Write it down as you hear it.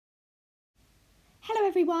Hello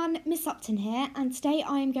everyone, Miss Upton here, and today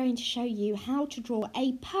I am going to show you how to draw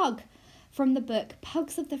a pug from the book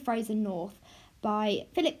Pugs of the Frozen North by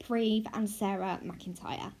Philip Reeve and Sarah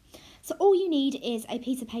McIntyre. So all you need is a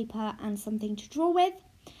piece of paper and something to draw with,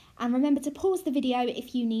 and remember to pause the video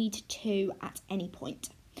if you need to at any point.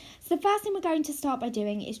 So the first thing we're going to start by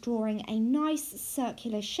doing is drawing a nice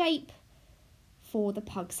circular shape for the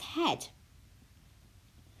pug's head.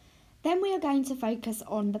 Then we are going to focus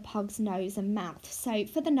on the pug's nose and mouth. So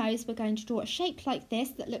for the nose, we're going to draw a shape like this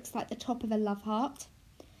that looks like the top of a love heart.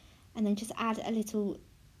 And then just add a little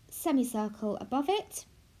semicircle above it.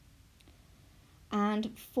 And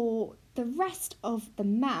for the rest of the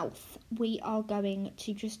mouth, we are going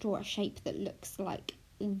to just draw a shape that looks like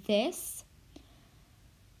this.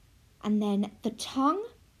 And then the tongue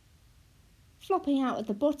flopping out at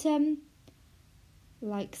the bottom,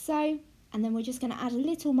 like so. And then we're just going to add a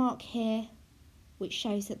little mark here which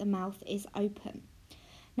shows that the mouth is open.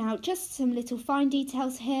 Now just some little fine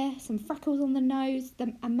details here, some freckles on the nose,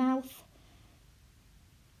 a mouth,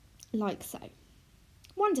 like so.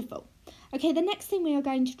 Wonderful. Okay, the next thing we are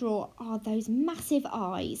going to draw are those massive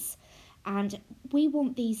eyes, and we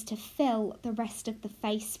want these to fill the rest of the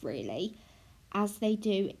face really, as they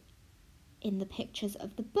do in the pictures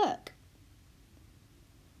of the book.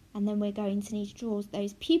 And then we're going to need to draw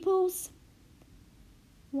those pupils.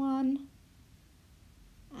 1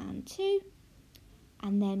 and 2,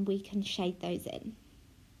 and then we can shade those in.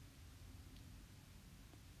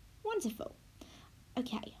 Wonderful.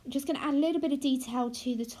 Okay, I'm just going to add a little bit of detail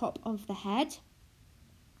to the top of the head,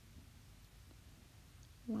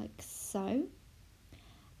 like so.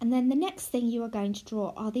 And then the next thing you are going to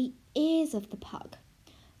draw are the ears of the pug.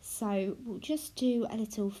 So we'll just do a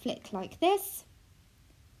little flick like this,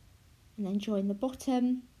 and then join the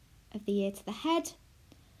bottom of the ear to the head.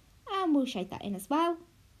 And we'll shade that in as well.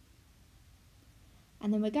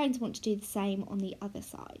 And then we're going to want to do the same on the other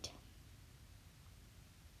side.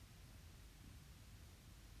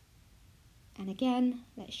 And again,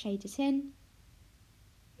 let's shade it in.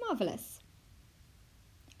 Marvellous.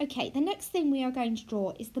 Okay, the next thing we are going to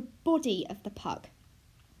draw is the body of the pug.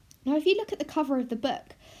 Now, if you look at the cover of the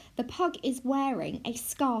book, the pug is wearing a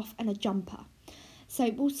scarf and a jumper.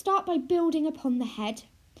 So we'll start by building upon the head.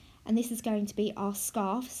 And this is going to be our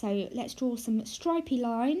scarf, so let's draw some stripy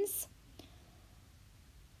lines,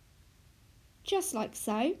 just like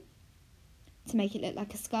so, to make it look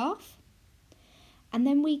like a scarf. And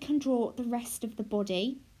then we can draw the rest of the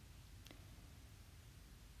body,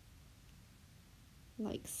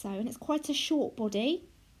 like so, and it's quite a short body.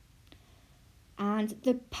 And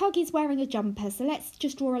the pug is wearing a jumper, so let's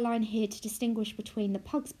just draw a line here to distinguish between the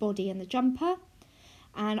pug's body and the jumper.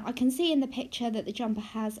 And I can see in the picture that the jumper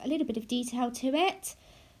has a little bit of detail to it.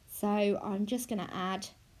 So I'm just going to add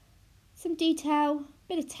some detail, a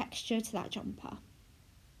bit of texture to that jumper.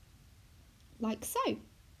 Like so.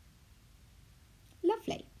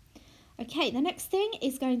 Lovely. Okay, the next thing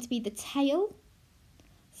is going to be the tail.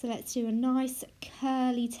 So let's do a nice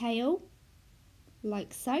curly tail,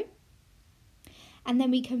 like so. And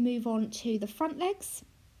then we can move on to the front legs,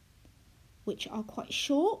 which are quite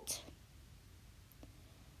short.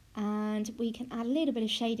 And we can add a little bit of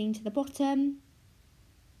shading to the bottom,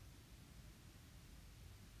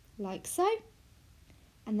 like so.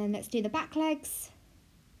 And then let's do the back legs.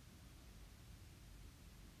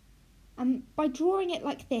 And by drawing it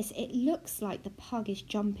like this, it looks like the pug is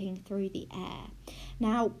jumping through the air.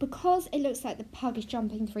 Now, because it looks like the pug is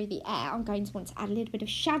jumping through the air, I'm going to want to add a little bit of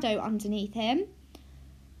shadow underneath him,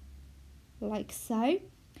 like so.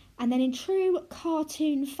 And then in true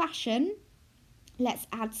cartoon fashion, let's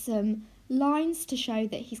add some lines to show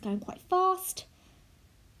that he's going quite fast.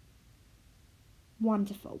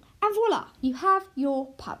 Wonderful. And voila, you have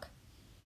your pug.